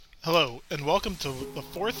Hello, and welcome to the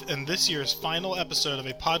fourth and this year's final episode of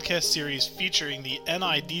a podcast series featuring the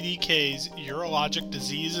NIDDK's Urologic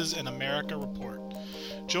Diseases in America report.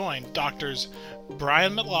 Join doctors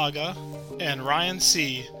Brian Matlaga and Ryan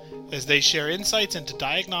C. as they share insights into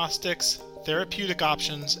diagnostics, therapeutic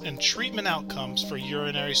options, and treatment outcomes for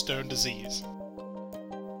urinary stone disease.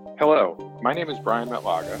 Hello, my name is Brian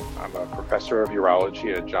Matlaga. I'm a professor of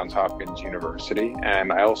urology at Johns Hopkins University,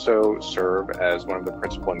 and I also serve as one of the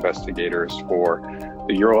principal investigators for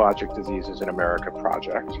the Urologic Diseases in America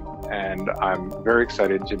project. And I'm very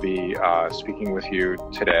excited to be speaking with you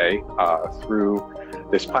today through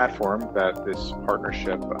this platform that this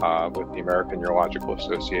partnership with the American Urological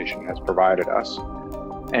Association has provided us.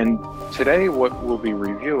 And today what we'll be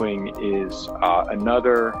reviewing is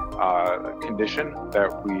another condition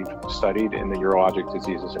that we've studied in the Urologic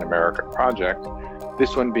Diseases in America project,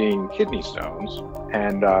 this one being kidney stones.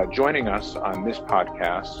 And joining us on this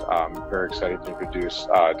podcast, I'm very excited to introduce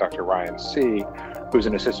Dr. Ryan C., who's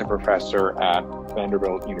an assistant professor at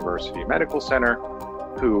Vanderbilt University Medical Center,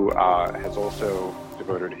 who has also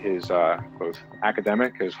devoted his both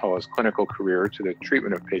academic as well as clinical career to the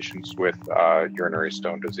treatment of patients with urinary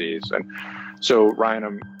stone disease. And so,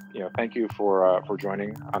 Ryan, thank you for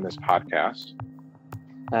joining on this podcast.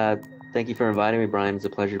 Thank you for inviting me, Brian. It's a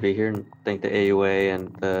pleasure to be here, and thank the AUA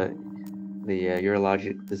and the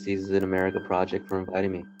Urologic Diseases in America project for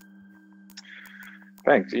inviting me.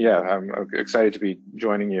 Thanks. Yeah, I'm excited to be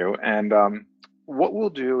joining you. And what we'll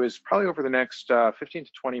do is probably over the next 15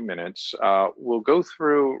 to 20 minutes, we'll go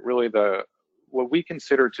through really what we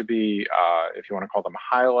consider to be, if you want to call them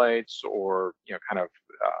highlights or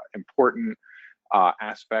important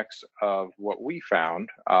aspects of what we found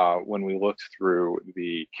when we looked through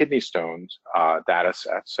the kidney stones data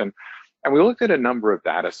sets. And we looked at a number of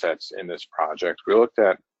data sets in this project. We looked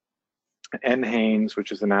at NHANES,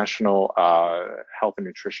 which is the National Health and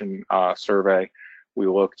Nutrition Survey. We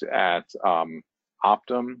looked at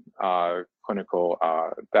Optum Clinical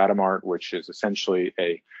Data Mart, which is essentially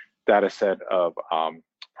a data set of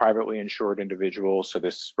privately insured individuals. So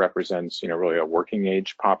this represents, really a working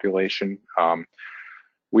age population.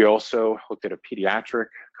 We also looked at a pediatric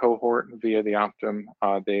cohort via the Optum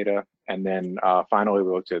data. And then finally,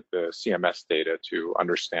 we looked at the CMS data to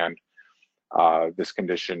understand this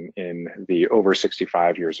condition in the over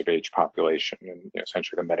 65 years of age population, and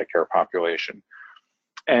essentially the Medicare population.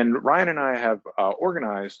 And Ryan and I have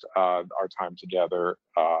organized our time together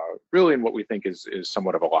really in what we think is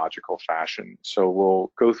somewhat of a logical fashion. So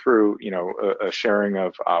we'll go through, a sharing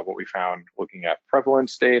of what we found looking at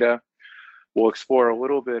prevalence data. We'll explore a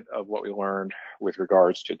little bit of what we learned with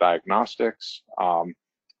regards to diagnostics,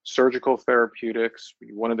 surgical therapeutics.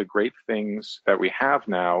 One of the great things that we have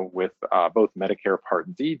now with both Medicare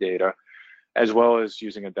Part D data, as well as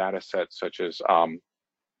using a data set such as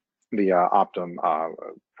the Optum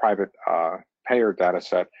private payer data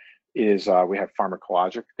set, is we have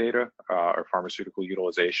pharmacologic data or pharmaceutical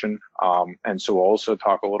utilization. And so we'll also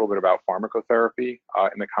talk a little bit about pharmacotherapy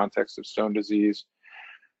in the context of stone disease.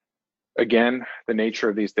 Again, the nature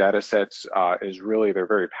of these data sets is really, they're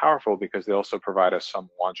very powerful because they also provide us some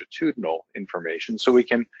longitudinal information. So we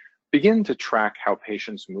can begin to track how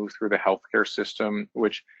patients move through the healthcare system,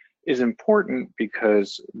 which is important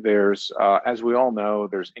because there's, as we all know,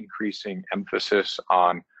 there's increasing emphasis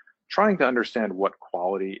on trying to understand what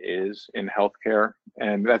quality is in healthcare.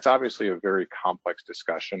 And that's obviously a very complex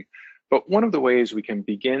discussion. But one of the ways we can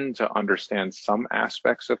begin to understand some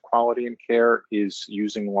aspects of quality in care is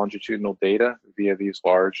using longitudinal data via these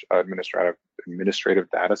large administrative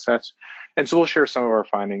data sets. And so we'll share some of our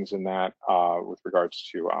findings in that with regards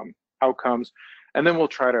to outcomes. And then we'll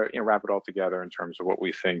try to wrap it all together in terms of what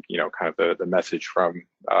we think, kind of the message from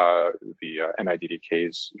the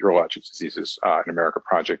NIDDK's Urologic Diseases in America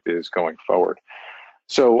project is going forward.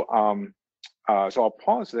 So, so I'll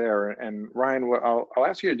pause there. And Ryan, what I'll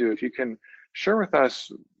ask you to do, if you can share with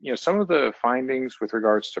us, some of the findings with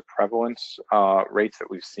regards to prevalence rates that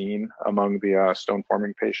we've seen among the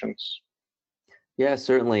stone-forming patients. Yeah,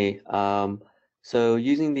 certainly. So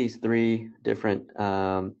using these three different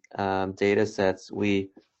data sets, we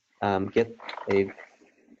get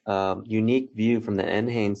a unique view from the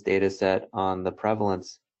NHANES data set on the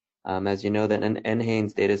prevalence. As you know, that an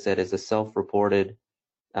NHANES data set is a self-reported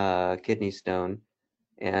kidney stone.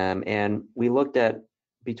 And we looked at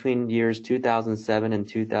between years 2007 and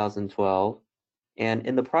 2012. And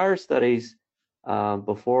in the prior studies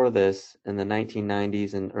before this, in the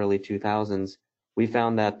 1990s and early 2000s, we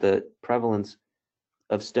found that the prevalence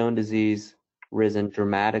of stone disease risen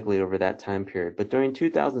dramatically over that time period. But during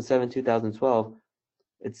 2007, 2012,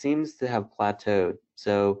 it seems to have plateaued.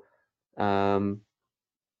 So And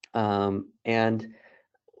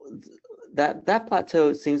that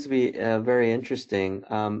plateau seems to be very interesting.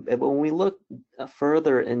 When we look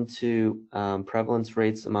further into prevalence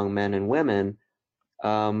rates among men and women,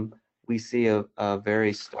 we see a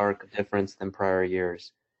very stark difference than prior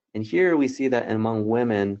years. And here we see that among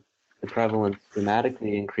women, the prevalence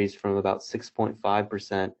dramatically increased from about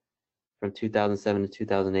 6.5% from 2007 to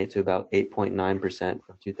 2008 to about 8.9%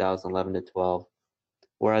 from 2011 to 12.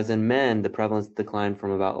 Whereas in men, the prevalence declined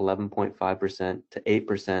from about 11.5% to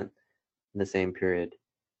 8% in the same period.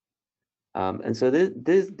 And so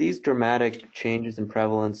these dramatic changes in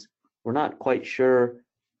prevalence, we're not quite sure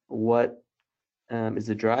what is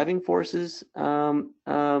the driving forces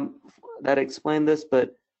that explain this,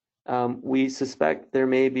 but we suspect there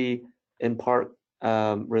may be in part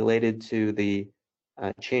related to the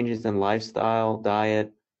changes in lifestyle,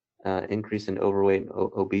 diet, increase in overweight and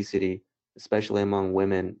obesity, especially among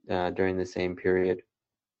women during the same period.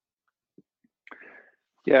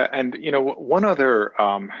 Yeah, and one other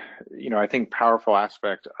I think powerful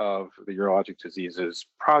aspect of the Urologic Diseases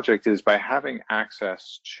Project is by having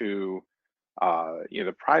access to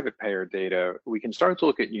the private payer data, we can start to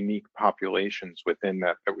look at unique populations within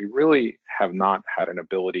that we really have not had an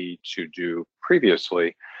ability to do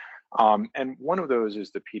previously. And one of those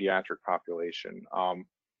is the pediatric population.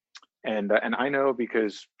 And I know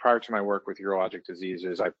because prior to my work with urologic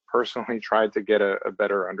diseases, I personally tried to get a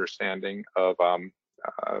better understanding of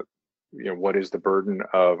what is the burden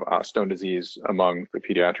of stone disease among the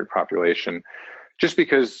pediatric population, just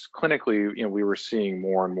because clinically, we were seeing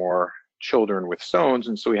more and more children with stones,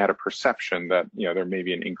 and so we had a perception that there may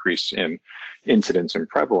be an increase in incidence and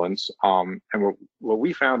prevalence. And what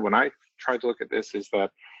we found when I tried to look at this is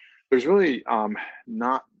that there's really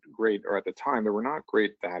not great, or at the time there were not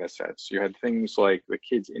great data sets. You had things like the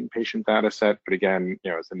kids inpatient data set, but again,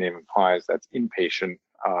 as the name implies, that's inpatient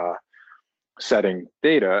setting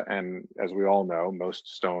data, and as we all know,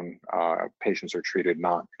 most stone patients are treated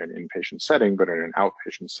not in an inpatient setting, but in an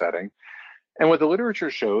outpatient setting. And what the literature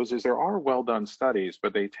shows is there are well done studies,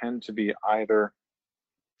 but they tend to be either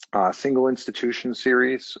single institution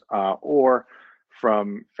series or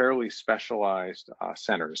from fairly specialized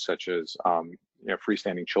centers, such as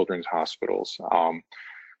freestanding children's hospitals.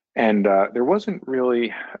 And there wasn't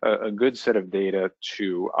really a good set of data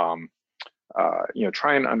to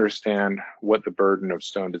try and understand what the burden of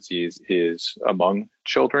stone disease is among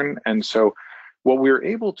children. And so what we were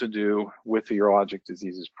able to do with the Urologic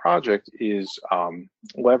Diseases Project is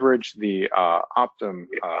leverage the Optum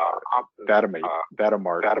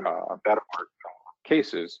Datamart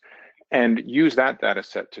cases and use that data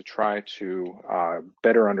set to try to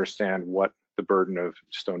better understand what the burden of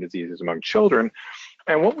stone disease is among children.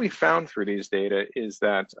 And what we found through these data is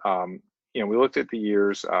that we looked at the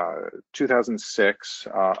years 2006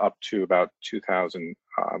 up to about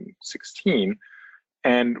 2016.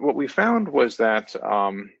 And what we found was that,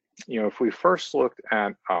 if we first looked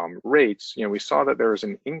at rates, we saw that there was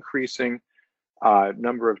an increasing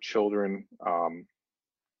number of children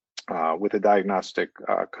with a diagnostic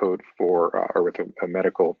code for, or with a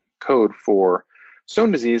medical code for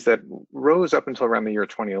stone disease that rose up until around the year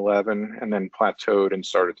 2011 and then plateaued and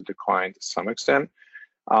started to decline to some extent.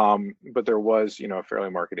 But there was, a fairly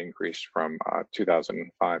marked increase from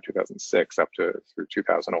 2005, 2006 up to through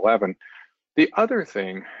 2011. The other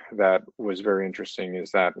thing that was very interesting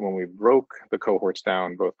is that when we broke the cohorts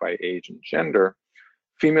down both by age and gender,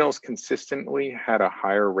 females consistently had a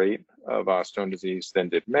higher rate of stone disease than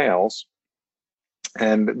did males.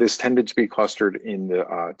 And this tended to be clustered in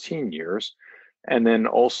the teen years. And then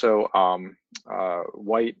also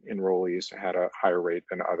white enrollees had a higher rate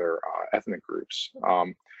than other ethnic groups.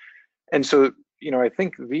 And so, I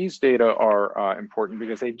think these data are important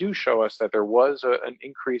because they do show us that there was an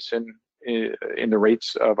increase in the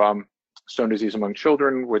rates of stone disease among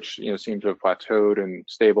children, which seemed to have plateaued and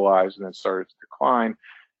stabilized and then started to decline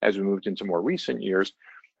as we moved into more recent years.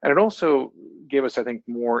 And it also gave us, I think,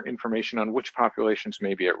 more information on which populations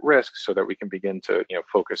may be at risk so that we can begin to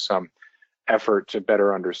focus some effort to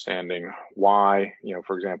better understanding why,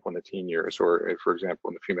 for example, in the teen years, or for example,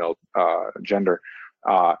 in the female gender,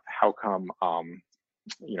 how come,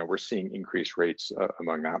 we're seeing increased rates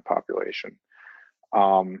among that population.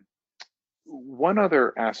 One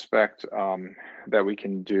other aspect that we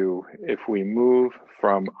can do if we move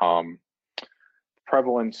from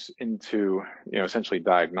prevalence into, essentially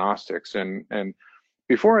diagnostics, and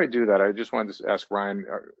before I do that, I just wanted to ask Ryan,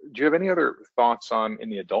 do you have any other thoughts on in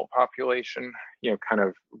the adult population, kind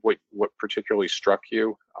of what particularly struck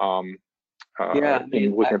you in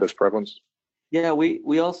looking at this prevalence? Yeah,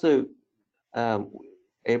 we also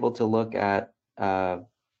able to look at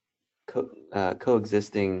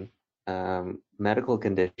coexisting medical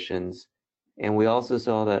conditions, and we also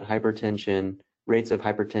saw that rates of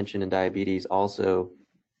hypertension and diabetes also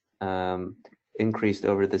increased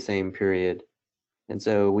over the same period. And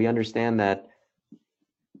so we understand that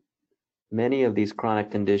many of these chronic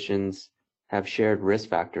conditions have shared risk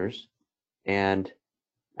factors, and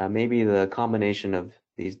maybe the combination of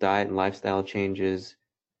these diet and lifestyle changes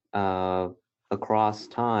across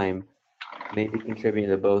time may be contributing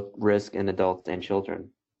to both risk in adults and children.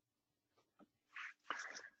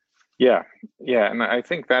 Yeah, and I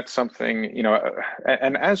think that's something,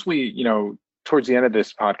 and as we, towards the end of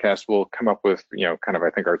this podcast, we'll come up with, kind of, I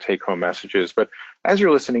think, our take-home messages. But as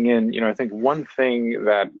you're listening in, I think one thing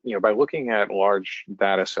that, by looking at large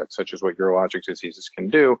data sets, such as what urologic diseases can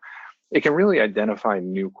do, it can really identify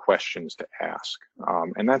new questions to ask.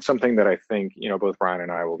 And that's something that I think, both Brian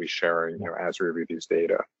and I will be sharing, as we review these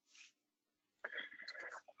data.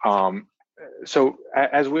 So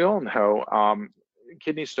as we all know,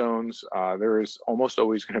 kidney stones, there is almost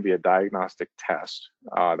always going to be a diagnostic test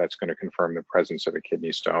that's going to confirm the presence of a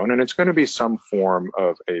kidney stone, and it's going to be some form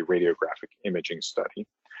of a radiographic imaging study.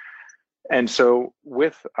 And so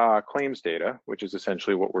with claims data, which is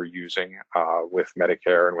essentially what we're using with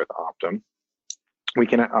Medicare and with Optum, we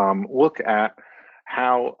can look at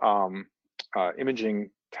how imaging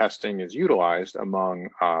testing is utilized among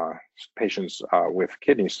patients with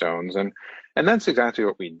kidney stones, and that's exactly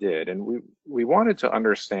what we did. And we wanted to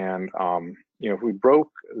understand, if we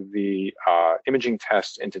broke the imaging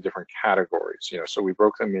tests into different categories, so we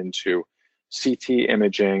broke them into CT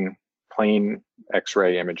imaging, plain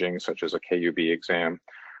X-ray imaging, such as a KUB exam,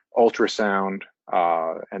 ultrasound,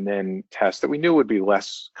 and then tests that we knew would be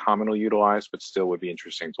less commonly utilized, but still would be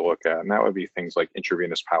interesting to look at. And that would be things like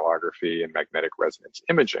intravenous pyrography and magnetic resonance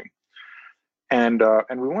imaging. And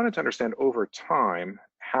we wanted to understand over time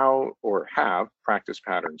how or have practice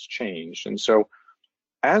patterns changed. And so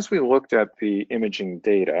as we looked at the imaging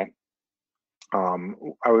data,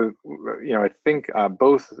 I think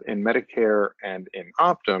both in Medicare and in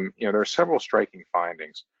Optum, there are several striking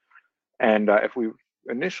findings. And if we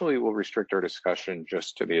initially will restrict our discussion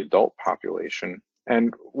just to the adult population.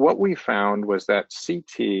 And what we found was that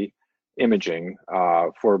CT imaging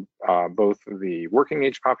for both the working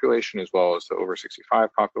age population as well as the over 65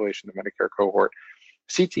 population, the Medicare cohort,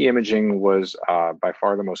 CT imaging was by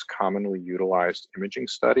far the most commonly utilized imaging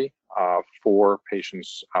study for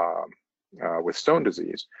patients with stone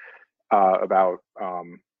disease, about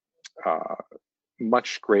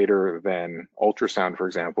much greater than ultrasound, for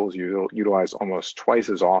example, is utilized almost twice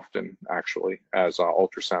as often, actually, as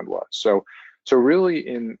ultrasound was. So really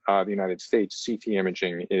in the United States, CT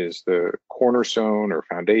imaging is the cornerstone or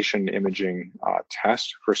foundation imaging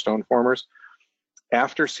test for stone formers.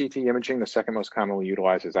 After CT imaging, the second most commonly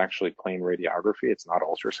utilized is actually plain radiography. It's not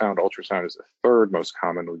ultrasound. Ultrasound is the third most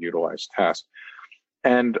commonly utilized test.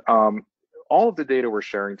 And all of the data we're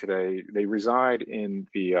sharing today, they reside in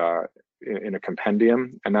the in a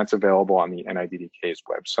compendium, and that's available on the NIDDK's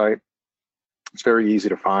website. It's very easy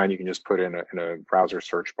to find. You can just put in a browser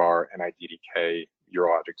search bar, NIDDK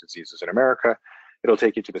urologic diseases in America. It'll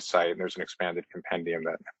take you to the site, and there's an expanded compendium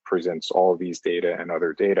that presents all of these data and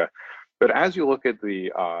other data. But as you look at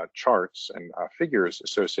the charts and figures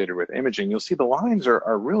associated with imaging, you'll see the lines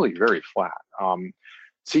are really very flat.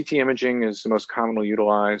 CT imaging is the most commonly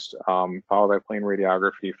utilized, followed by plain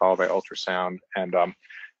radiography, followed by ultrasound, and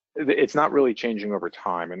it's not really changing over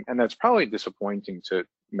time. And that's probably disappointing to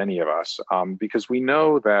many of us because we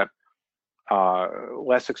know that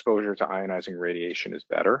less exposure to ionizing radiation is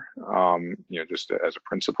better, just as a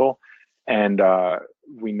principle. And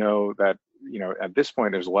we know that, at this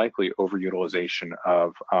point, there's likely overutilization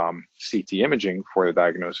of CT imaging for the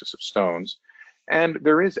diagnosis of stones. And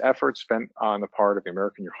there is effort spent on the part of the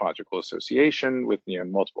American Urological Association with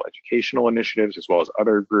multiple educational initiatives, as well as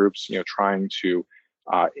other groups, trying to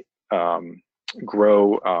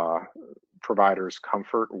grow providers'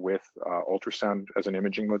 comfort with ultrasound as an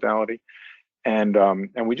imaging modality. And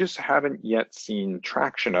we just haven't yet seen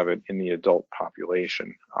traction of it in the adult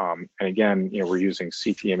population. And again, we're using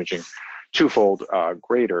CT imaging twofold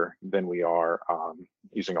greater than we are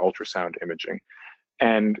using ultrasound imaging.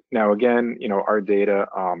 And now again, our data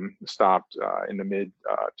stopped in the mid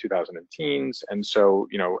 2010s. And so,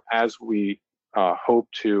 as we hope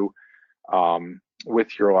to, with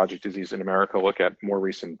urologic disease in America, look at more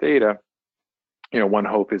recent data, one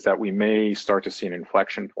hope is that we may start to see an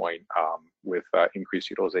inflection point with increased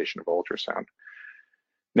utilization of ultrasound.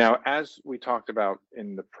 Now, as we talked about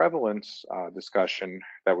in the prevalence discussion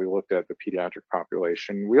that we looked at the pediatric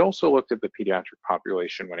population, we also looked at the pediatric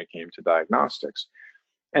population when it came to diagnostics.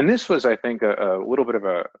 And this was, I think, a little bit of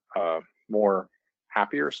a more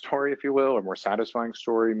happier story, if you will, or more satisfying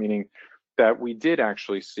story, meaning that we did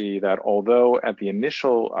actually see that although at the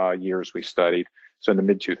initial years we studied, so in the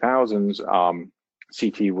mid-2000s,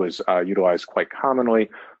 CT was utilized quite commonly,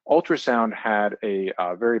 ultrasound had a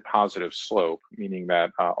very positive slope, meaning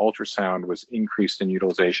that ultrasound was increased in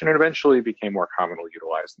utilization and eventually became more commonly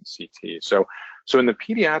utilized in CT. So in the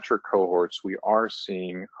pediatric cohorts, we are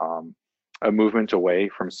seeing a movement away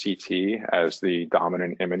from CT as the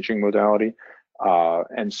dominant imaging modality.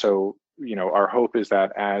 And so, our hope is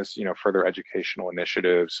that as, further educational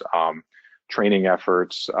initiatives, training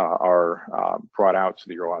efforts are brought out to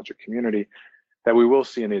the urologic community, that we will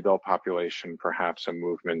see in the adult population perhaps a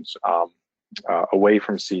movement away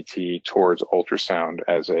from CT towards ultrasound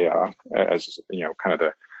as kind of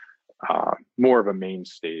the more of a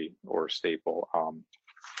mainstay or staple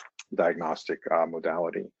diagnostic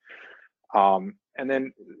modality. And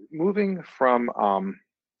then moving from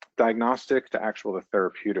diagnostic to the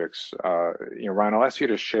therapeutics, Ryan, I'll ask you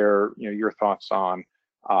to share your thoughts on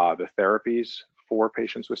the therapies for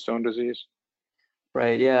patients with stone disease.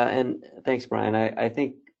 Right, yeah, and thanks, Brian. I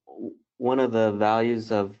think one of the values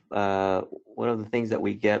of, one of the things that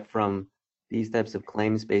we get from these types of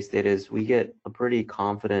claims-based data is we get a pretty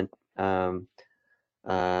confident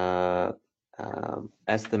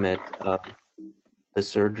estimate of the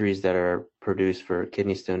surgeries that are produced for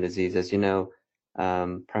kidney stone disease. As you know,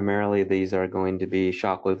 primarily these are going to be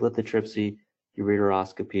shockwave lithotripsy,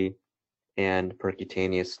 ureteroscopy, and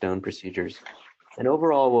percutaneous stone procedures. And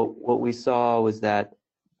overall, what we saw was that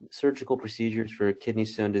surgical procedures for kidney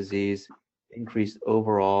stone disease increased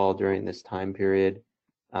overall during this time period,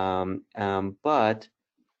 but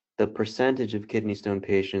the percentage of kidney stone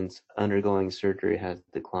patients undergoing surgery has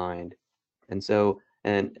declined. And so,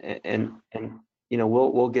 and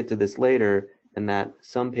we'll get to this later, in that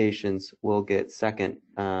some patients will get second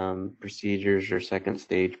procedures or second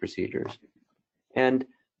stage procedures. And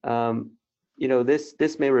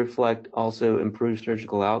this may reflect also improved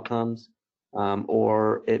surgical outcomes,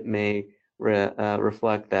 or it may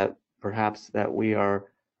reflect that perhaps that we are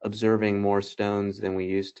observing more stones than we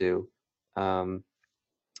used to.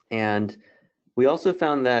 And we also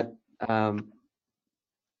found that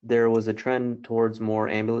there was a trend towards more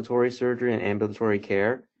ambulatory surgery and ambulatory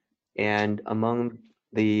care. And among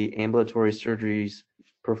the ambulatory surgeries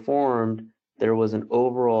performed, there was an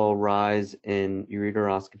overall rise in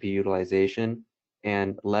ureteroscopy utilization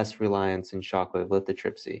and less reliance in shockwave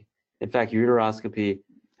lithotripsy. In fact, ureteroscopy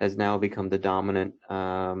has now become the dominant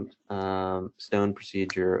stone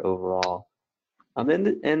procedure overall.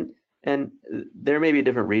 And there may be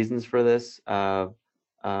different reasons for this. As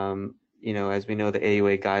we know, the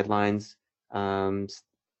AUA guidelines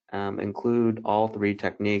include all three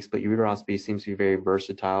techniques, but ureteroscopy seems to be very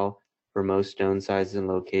versatile for most stone sizes and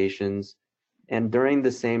locations. And during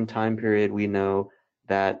the same time period, we know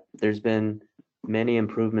that there's been many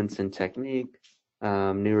improvements in technique,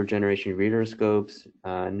 newer generation ureteroscopes,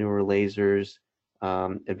 newer lasers,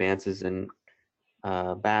 advances in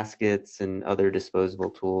baskets and other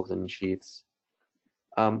disposable tools and sheaths.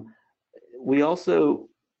 We also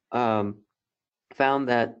found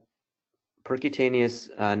that percutaneous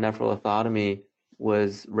nephrolithotomy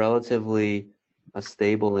was relatively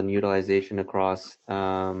stable in utilization across these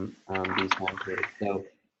time periods. So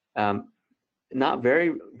not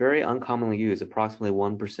very, very uncommonly used, approximately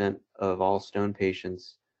 1% of all stone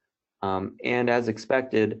patients. And as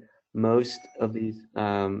expected, most of these,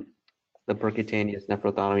 the percutaneous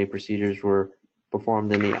nephrotomy procedures were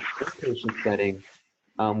performed in the outpatient setting.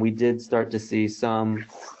 We did start to see some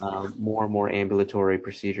more and more ambulatory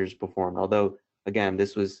procedures performed, although, again,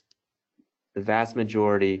 this was the vast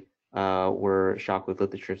majority were shockwave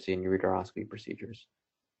lithotripsy and ureteroscopy procedures.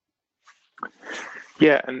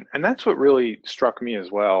 Yeah, and that's what really struck me as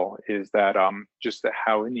well, is that just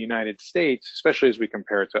how in the United States, especially as we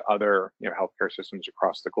compare it to other healthcare systems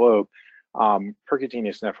across the globe,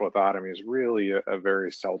 percutaneous nephrolithotomy is really a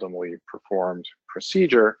very seldomly performed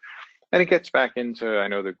procedure. And it gets back into, I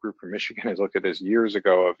know the group from Michigan has looked at this years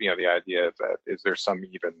ago, of the idea that is there some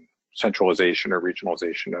even centralization or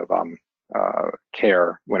regionalization of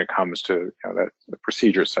care when it comes to the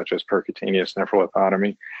procedures such as percutaneous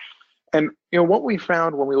nephrolithotomy. And what we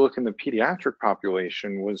found when we look in the pediatric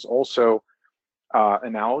population was also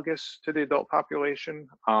analogous to the adult population,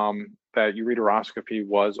 that ureteroscopy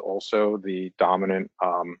was also the dominant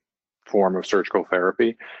form of surgical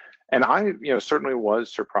therapy. And I certainly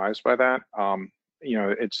was surprised by that.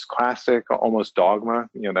 it's classic, almost dogma,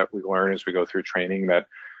 that we learn as we go through training, that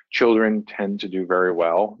children tend to do very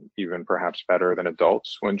well, even perhaps better than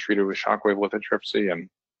adults when treated with shockwave lithotripsy. And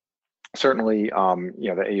certainly,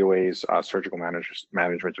 the AUA's surgical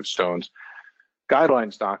management of stones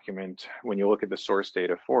guidelines document, when you look at the source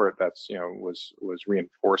data for it, that's, was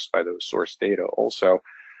reinforced by those source data also.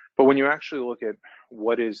 But when you actually look at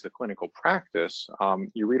what is the clinical practice,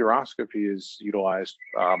 ureteroscopy is utilized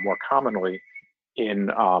more commonly in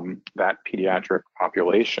that pediatric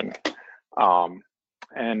population.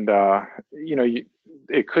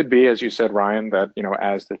 It could be, as you said, Ryan, that,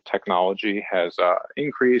 as the technology has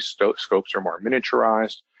increased, scopes are more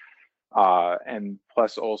miniaturized, and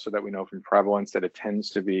plus also that we know from prevalence that it tends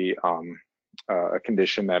to be a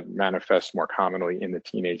condition that manifests more commonly in the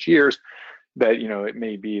teenage years, that, it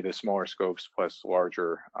may be the smaller scopes plus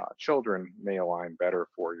larger children may align better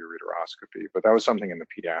for ureteroscopy. But that was something in the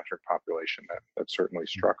pediatric population that certainly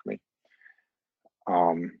struck me.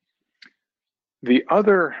 The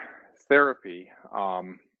other therapy,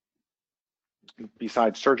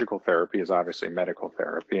 besides surgical therapy, is obviously medical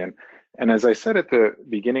therapy. And as I said at the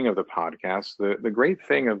beginning of the podcast, the great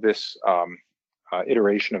thing of this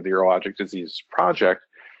iteration of the Urologic Disease Project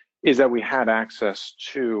is that we had access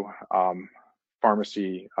to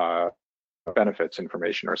pharmacy benefits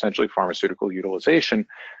information, or essentially pharmaceutical utilization,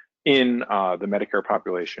 in the Medicare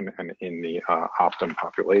population and in the Optum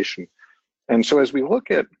population. And so as we look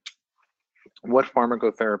at what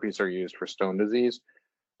pharmacotherapies are used for stone disease,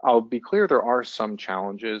 I'll be clear there are some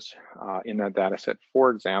challenges in that data set. For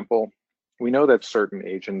example, we know that certain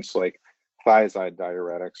agents like thiazide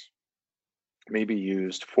diuretics may be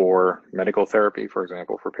used for medical therapy, for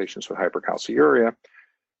example, for patients with hypercalciuria,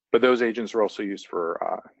 but those agents are also used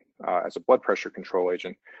for as a blood pressure control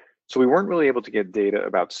agent. So we weren't really able to get data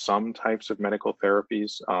about some types of medical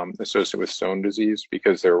therapies associated with stone disease,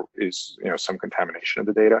 because there is some contamination of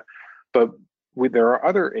the data. But there are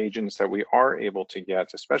other agents that we are able to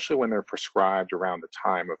get, especially when they're prescribed around the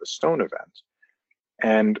time of a stone event.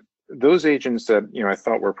 And those agents that I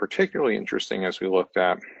thought were particularly interesting as we looked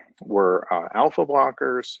at were alpha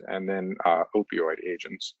blockers and then opioid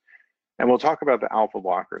agents. And we'll talk about the alpha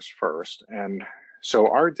blockers first. And so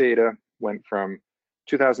our data went from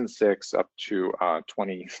 2006 up to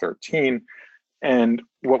 2013. And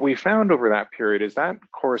what we found over that period is that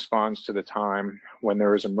corresponds to the time when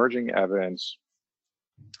there is emerging evidence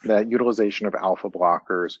that utilization of alpha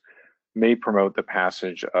blockers may promote the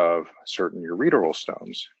passage of certain ureteral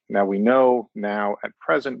stones. Now, we know now at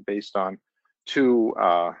present, based on two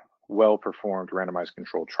well-performed randomized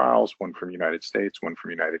controlled trials, one from the United States, one from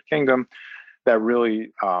the United Kingdom, that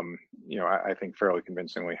really, I think fairly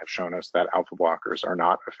convincingly have shown us that alpha blockers are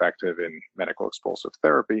not effective in medical expulsive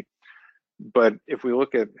therapy. But if we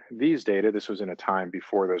look at these data, this was in a time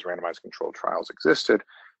before those randomized controlled trials existed,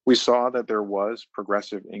 we saw that there was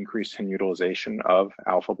progressive increase in utilization of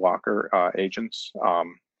alpha blocker agents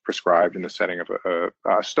prescribed in the setting of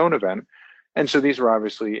a stone event. And so these were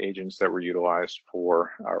obviously agents that were utilized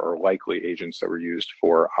for, or likely agents that were used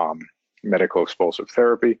for medical expulsive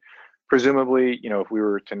therapy. Presumably, if we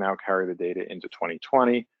were to now carry the data into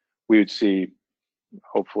 2020, we would see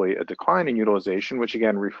hopefully a decline in utilization, which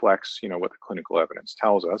again reflects, what the clinical evidence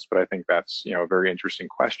tells us. But I think that's, a very interesting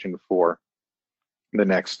question for the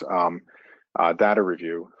next data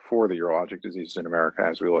review for the urologic diseases in America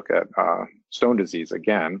as we look at stone disease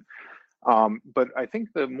again. But I think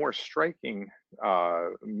the more striking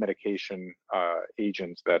medication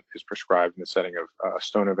agent that is prescribed in the setting of a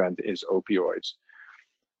stone event is opioids.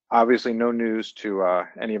 Obviously, no news to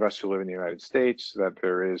any of us who live in the United States that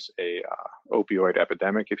there is a opioid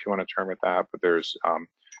epidemic, if you want to term it that, but there's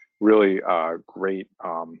really great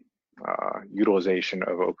utilization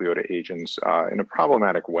of opioid agents in a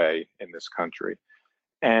problematic way in this country.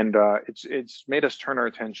 And it's made us turn our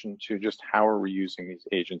attention to just how are we using these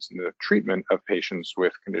agents in the treatment of patients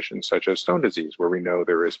with conditions such as stone disease, where we know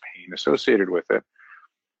there is pain associated with it.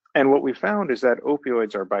 And what we found is that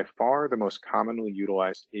opioids are by far the most commonly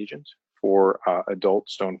utilized agent for adult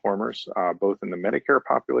stone formers, both in the Medicare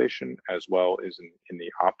population as well as in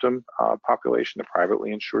the Optum population, the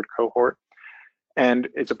privately insured cohort. And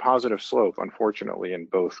it's a positive slope, unfortunately, in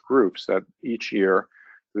both groups, that each year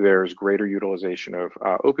there's greater utilization of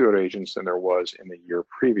opioid agents than there was in the year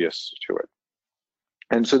previous to it.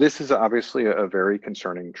 And so this is obviously a very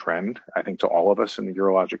concerning trend, I think, to all of us in the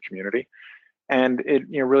urologic community. And it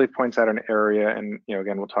really points out an area, and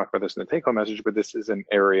again, we'll talk about this in the take-home message, but this is an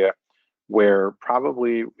area where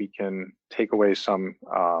probably we can take away some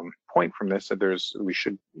point from this, that there's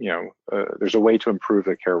a way to improve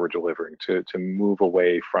the care we're delivering, to move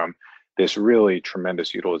away from this really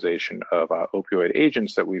tremendous utilization of opioid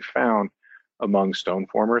agents that we've found among stone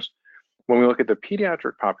formers. When we look at the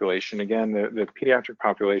pediatric population, again, the pediatric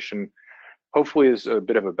population hopefully is a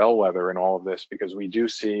bit of a bellwether in all of this, because we do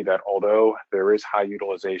see that although there is high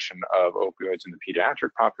utilization of opioids in the pediatric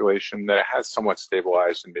population, that it has somewhat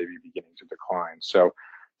stabilized and maybe beginning to decline. So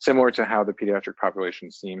similar to how the pediatric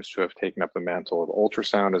population seems to have taken up the mantle of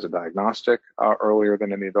ultrasound as a diagnostic earlier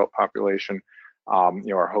than in the adult population,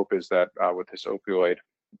 our hope is that with this opioid,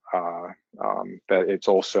 that it's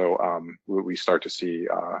also, we start to see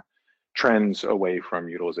trends away from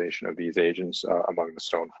utilization of these agents among the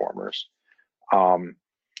stone formers.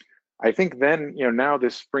 I think then, now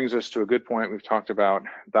this brings us to a good point. We've talked about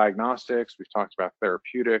diagnostics, we've talked about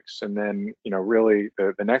therapeutics, and then, really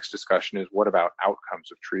the next discussion is what about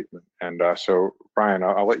outcomes of treatment? And so, Brian,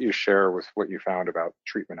 I'll let you share with what you found about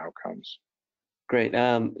treatment outcomes. Great.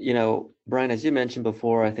 Brian, as you mentioned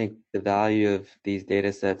before, I think the value of these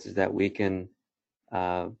data sets is that we can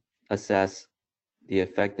assess the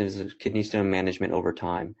effectiveness of kidney stone management over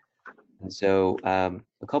time. And so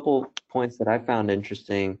a couple points that I found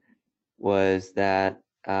interesting was that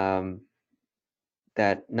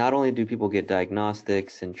that not only do people get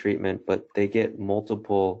diagnostics and treatment, but they get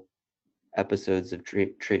multiple episodes of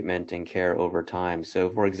treatment and care over time.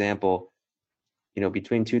 So for example,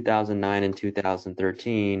 between 2009 and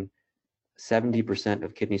 2013, 70%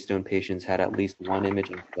 of kidney stone patients had at least one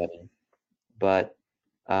imaging study, but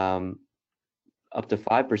up to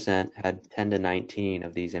 5% had 10 to 19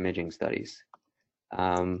 of these imaging studies.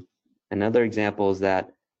 Another example is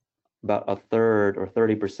that about a third or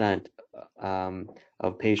 30%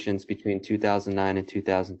 of patients between 2009 and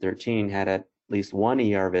 2013 had at least one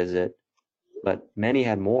ER visit, but many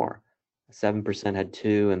had more. 7% had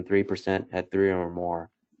 2 and 3% had 3 or more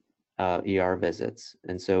ER visits.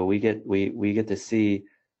 And so we get to see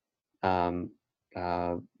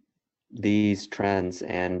these trends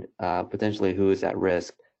and potentially who is at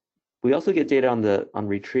risk. We also get data on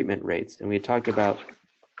retreatment rates, and we talked about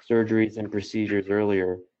surgeries and procedures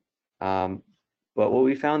earlier. But what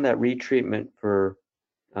we found that retreatment for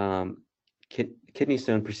kidney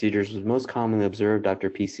stone procedures was most commonly observed after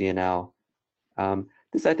PCNL.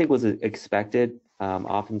 This I think was expected.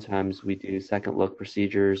 Oftentimes we do second look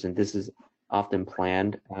procedures, and this is often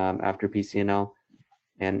planned after PCNL.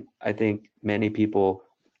 And I think many people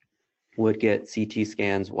would get CT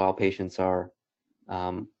scans while patients are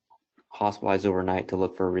hospitalized overnight to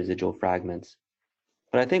look for residual fragments.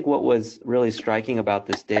 But I think what was really striking about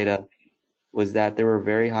this data was that there were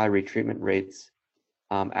very high retreatment rates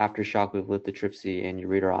after shockwave lithotripsy and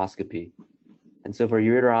ureteroscopy. And so for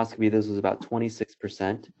ureteroscopy, this was about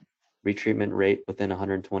 26% retreatment rate within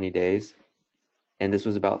 120 days. And this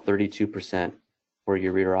was about 32% for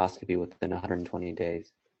ureteroscopy within 120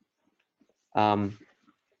 days.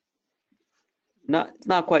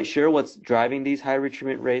 Not quite sure what's driving these high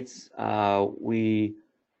retreatment rates. We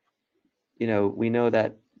know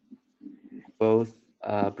that both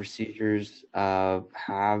procedures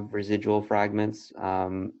have residual fragments.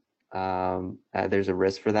 There's a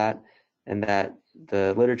risk for that, and that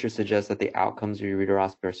the literature suggests that the outcomes of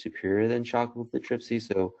ureteroscopy are superior than shockwave lithotripsy.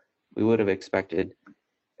 So we would have expected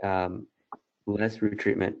less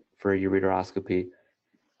retreatment for ureteroscopy.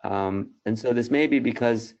 And so this may be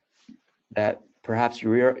because that perhaps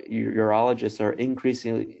urologists are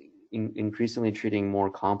increasingly treating more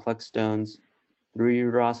complex stones through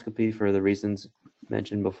ureteroscopy for the reasons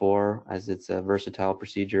mentioned before, as it's a versatile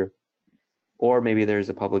procedure. Or maybe there's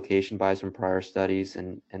a publication bias from prior studies,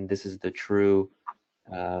 and this is the true,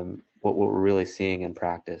 what we're really seeing in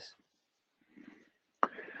practice.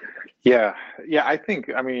 Yeah, I think,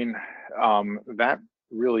 that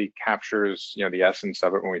really captures, the essence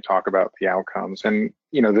of it when we talk about the outcomes. And,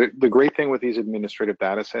 the great thing with these administrative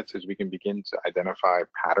data sets is we can begin to identify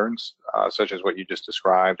patterns, such as what you just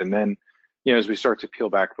described. And then, as we start to peel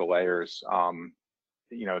back the layers,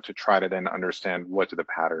 to try to then understand what do the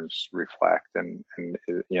patterns reflect. And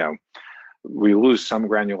we lose some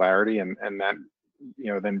granularity, and that,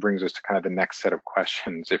 then brings us to kind of the next set of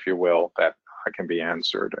questions, if you will, that can be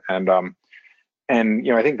answered. And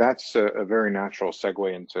I think that's a very natural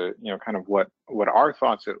segue into, kind of what our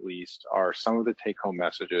thoughts, at least, are some of the take-home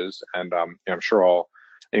messages. And I'm sure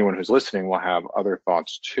anyone who's listening will have other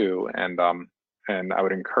thoughts too. And I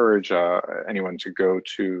would encourage anyone to go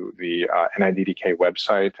to the NIDDK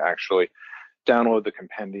website to actually download the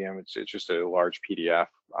compendium. It's just a large PDF,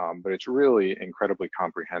 but it's really incredibly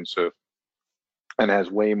comprehensive and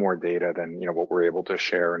has way more data than what we're able to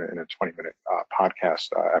share in a 20-minute podcast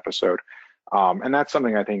episode. And that's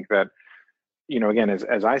something I think that again,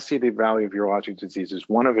 as I see the Valley of Urologic Diseases,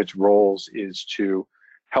 one of its roles is to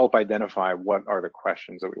help identify what are the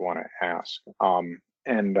questions that we want to ask. I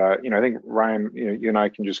think Ryan, you and I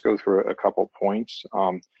can just go through a couple points.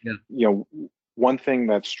 Yeah. One thing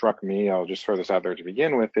that struck me, I'll just throw this out there to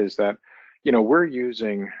begin with, is that we're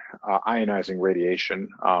using ionizing radiation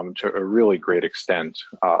to a really great extent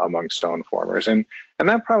among stone formers, and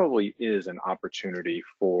that probably is an opportunity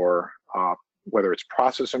for whether it's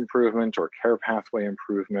process improvement or care pathway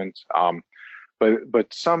improvement.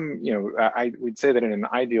 But some, I would say that in an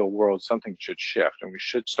ideal world, something should shift, and we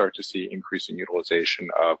should start to see increasing utilization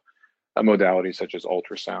of a modality such as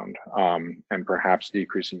ultrasound, and perhaps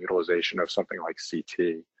decreasing utilization of something like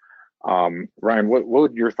CT. Ryan, what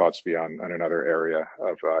would your thoughts be on another area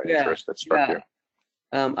of interest that struck you?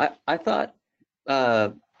 I thought,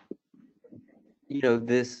 the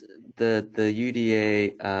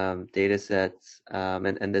UDA data sets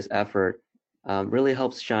and this effort really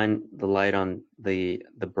helps shine the light on the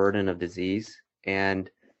burden of disease. And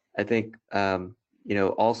I think,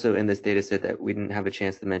 also in this data set that we didn't have a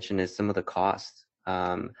chance to mention is some of the costs.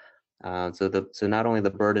 So not only the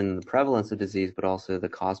burden and the prevalence of disease, but also the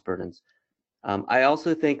cost burdens. I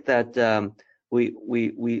also think that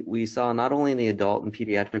we saw not only in the adult and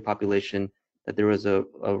pediatric population that there was a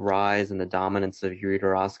rise in the dominance of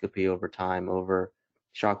ureteroscopy over time over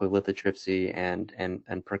shockwave lithotripsy and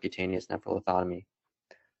percutaneous nephrolithotomy.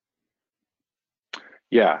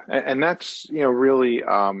 Yeah, and that's really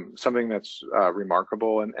something that's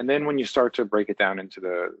remarkable. And then when you start to break it down into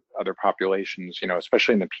the other populations,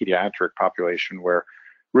 especially in the pediatric population, where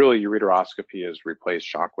really ureteroscopy has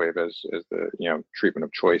replaced shockwave as the treatment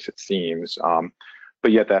of choice, it seems.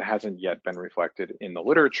 But yet that hasn't yet been reflected in the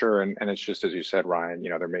literature, and it's just as you said, Ryan.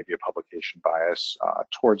 There may be a publication bias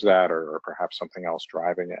towards that, or perhaps something else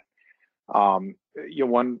driving it.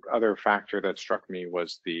 One other factor that struck me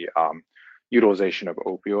was the utilization of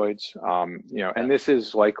opioids. And this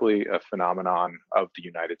is likely a phenomenon of the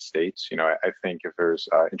United States. I think if there's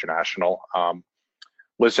international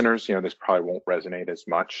listeners, this probably won't resonate as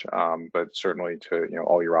much, but certainly to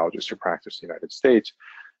all urologists who practice in the United States,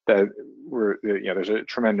 that there's a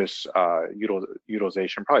tremendous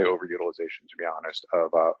utilization, probably overutilization, to be honest,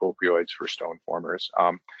 of opioids for stone formers,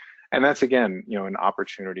 and that's again, an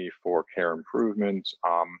opportunity for care improvement,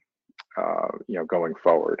 going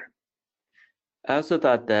forward. I also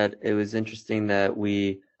thought that it was interesting that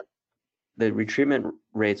the retreatment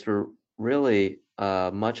rates were really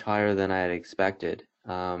much higher than I had expected.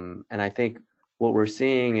 And I think what we're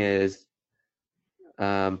seeing is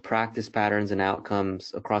practice patterns and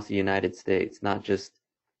outcomes across the United States, not just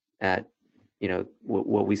at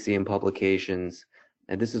what we see in publications.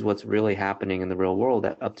 And this is what's really happening in the real world,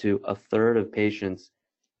 that up to a third of patients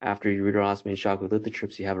after ureterostomy and shockwave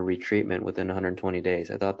lithotripsy have a retreatment within 120 days.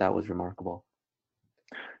 I thought that was remarkable.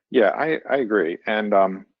 Yeah, I agree. And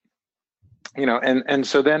and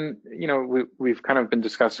so then we've kind of been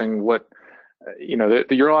discussing what the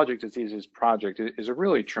Urologic Diseases Project is a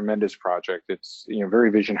really tremendous project. It's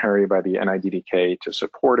very visionary by the NIDDK to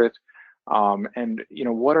support it. And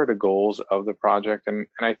what are the goals of the project? And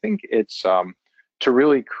I think it's to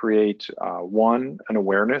really create an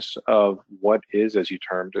awareness of what is, as you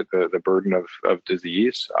termed it, the burden of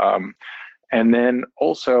disease. And then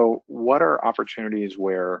also, what are opportunities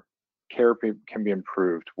where care can be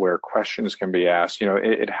improved, where questions can be asked?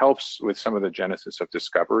 It helps with some of the genesis of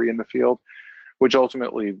discovery in the field, which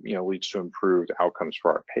ultimately leads to improved outcomes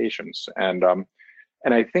for our patients. And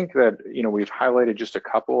I think that we've highlighted just a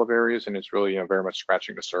couple of areas, and it's really very much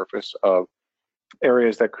scratching the surface of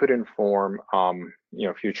areas that could inform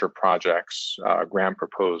future projects, grant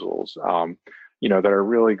proposals, that are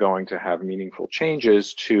really going to have meaningful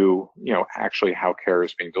changes to actually how care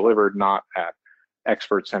is being delivered, not at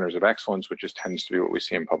expert centers of excellence, which just tends to be what we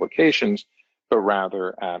see in publications, but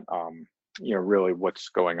rather at really what's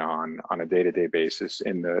going on a day-to-day basis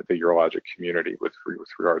in the urologic community with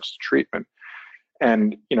regards to treatment.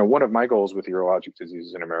 And one of my goals with urologic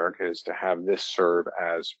diseases in America is to have this serve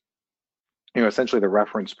as essentially the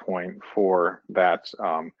reference point for that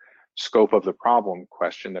scope of the problem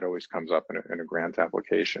question that always comes up in a grant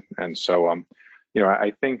application. And so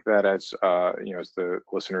I think that as as the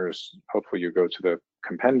listeners, hopefully you go to the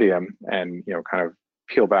compendium and kind of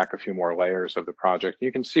peel back a few more layers of the project,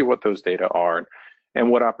 you can see what those data are and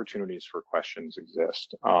what opportunities for questions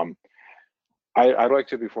exist. I'd like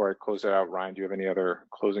to, before I close it out, Ryan, do you have any other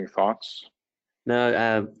closing thoughts?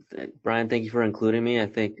 No, Brian, thank you for including me. I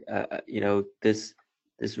think this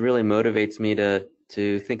really motivates me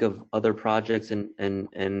to think of other projects and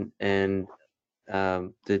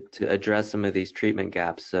to address some of these treatment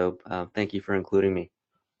gaps. So thank you for including me.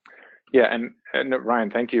 Yeah, and Ryan,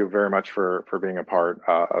 thank you very much for being a part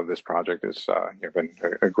of this project. It's been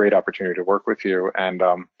a great opportunity to work with you. And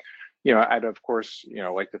I'd of course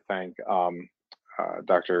like to thank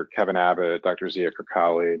Dr. Kevin Abbott, Dr. Zia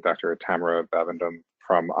Kirkali, Dr. Tamara Bavandam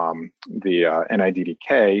from the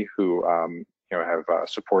NIDDK, who have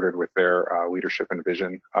supported with their leadership and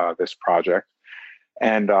vision this project,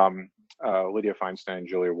 and Lydia Feinstein,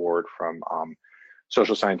 Julia Ward from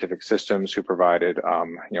Social Scientific Systems, who provided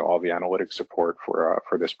all the analytic support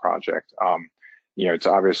for this project. It's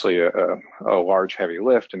obviously a large, heavy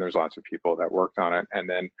lift, and there's lots of people that worked on it. And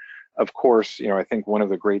then, of course, I think one of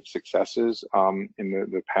the great successes in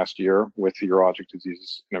the past year with the Urologic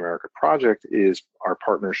Diseases in America project is our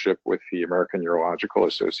partnership with the American Urological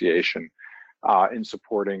Association in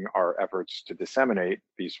supporting our efforts to disseminate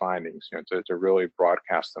these findings, to really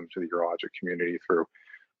broadcast them to the urologic community through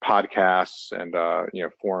podcasts and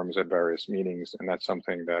forums at various meetings. And that's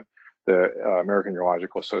something that the American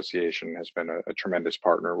Urological Association has been a tremendous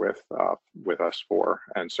partner with us for.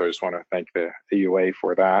 And so I just want to thank the AUA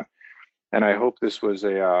for that. And I hope this was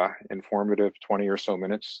a informative 20 or so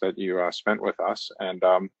minutes that you spent with us. And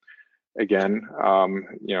again,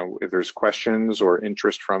 if there's questions or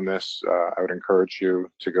interest from this, I would encourage you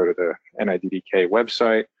to go to the NIDDK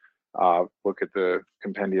website, look at the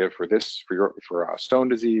compendia for stone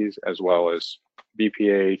disease, as well as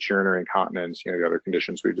BPH, urinary incontinence, the other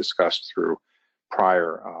conditions we've discussed through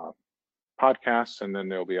prior podcasts, and then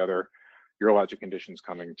there'll be other urologic conditions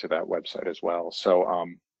coming to that website as well. So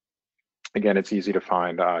again, it's easy to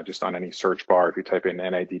find just on any search bar. If you type in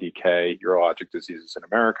NIDDK, Urologic Diseases in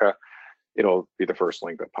America, it'll be the first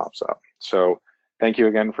link that pops up. So thank you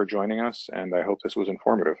again for joining us, and I hope this was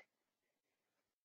informative.